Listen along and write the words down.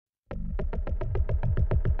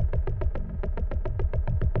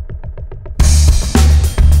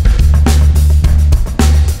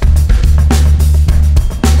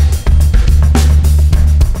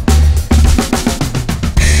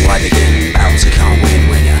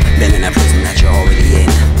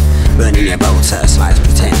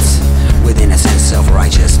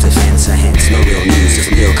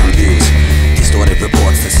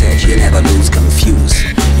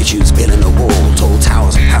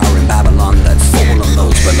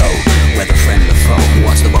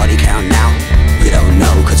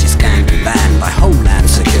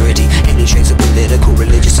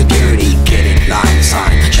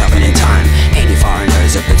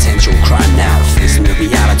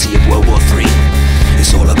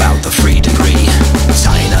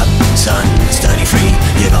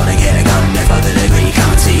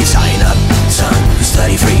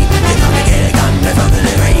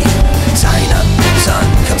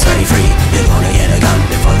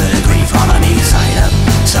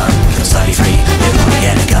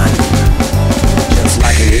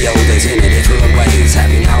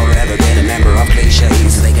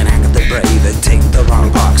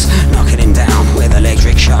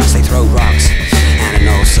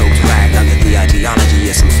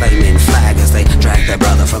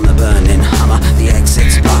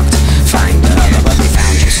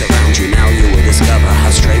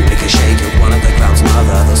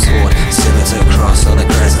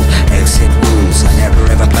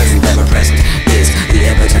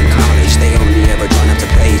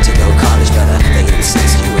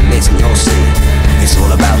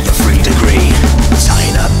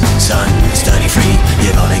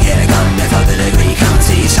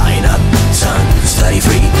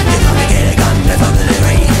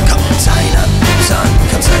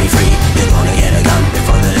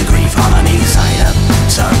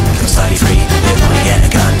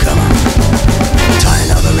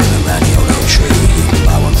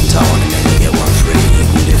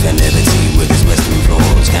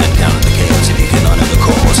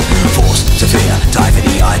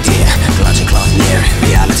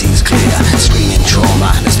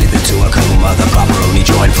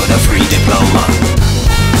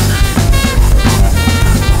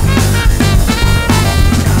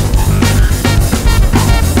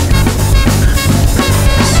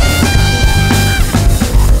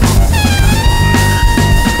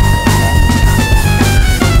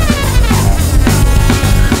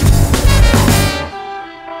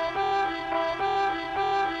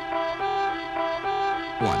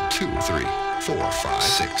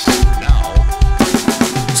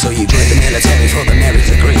So you joined the military for the merit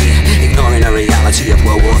degree, ignoring the reality of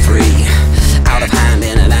World War III. Out of hand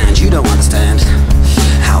in a land you don't understand.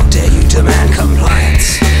 How dare you demand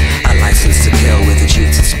compliance? A license to kill with the chief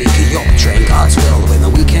to speak. You're betraying God's will when the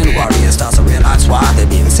weekend